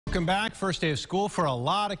Welcome back. First day of school for a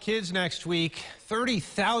lot of kids next week.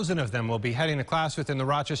 30,000 of them will be heading to class within the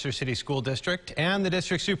Rochester City School District, and the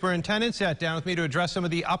district superintendent sat down with me to address some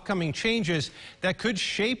of the upcoming changes that could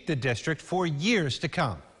shape the district for years to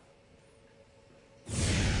come.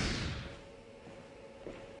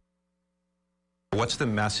 What's the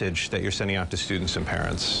message that you're sending out to students and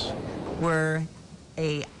parents? We're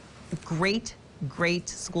a great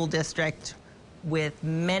school district with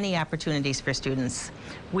many opportunities for students.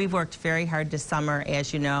 We've worked very hard this summer,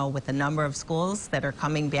 as you know, with a number of schools that are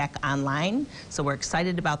coming back online, so we're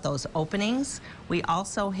excited about those openings. We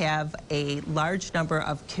also have a large number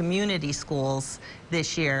of community schools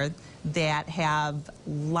this year that have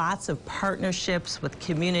lots of partnerships with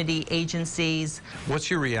community agencies. What's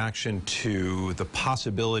your reaction to the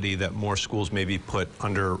possibility that more schools may be put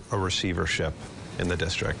under a receivership in the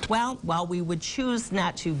district? Well, while we would choose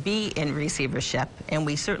not to be in receivership, and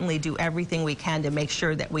we certainly do everything we can to make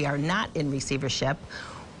sure that we are not in receivership,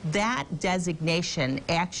 that designation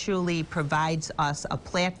actually provides us a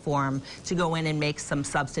platform to go in and make some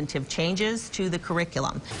substantive changes to the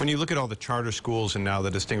curriculum. When you look at all the charter schools and now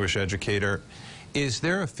the distinguished educator, is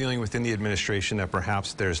there a feeling within the administration that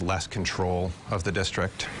perhaps there's less control of the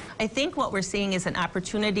district? I think what we're seeing is an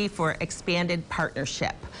opportunity for expanded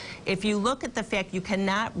partnership. If you look at the fact you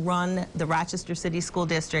cannot run the Rochester City School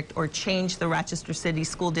District or change the Rochester City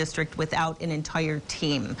School District without an entire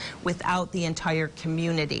team, without the entire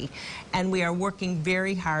community. And we are working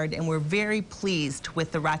very hard, and we're very pleased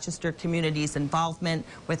with the Rochester community's involvement,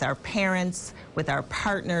 with our parents, with our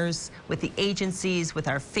partners, with the agencies, with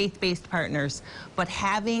our faith-based partners. But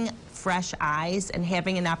having fresh eyes and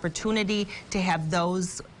having an opportunity to have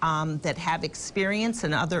those that have experience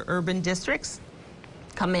in other urban districts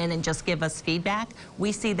come in and just give us feedback,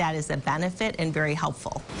 we see that as a benefit and very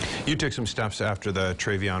helpful. You took some steps after the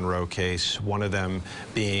Travion Rowe case, one of them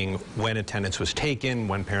being when attendance was taken,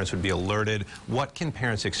 when parents would be alerted. What can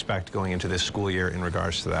parents expect going into this school year in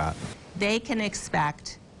regards to that? They can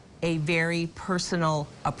expect a very personal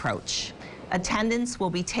approach. Attendance will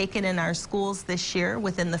be taken in our schools this year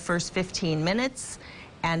within the first 15 minutes,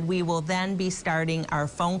 and we will then be starting our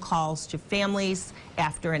phone calls to families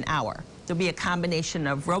after an hour. There'll be a combination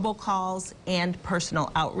of robocalls and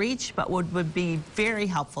personal outreach, but what would be very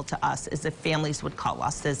helpful to us is if families would call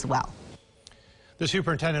us as well. The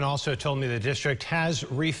superintendent also told me the district has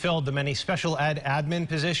refilled the many special ed admin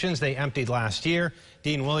positions they emptied last year.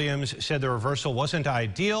 Dean Williams said the reversal wasn't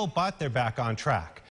ideal, but they're back on track.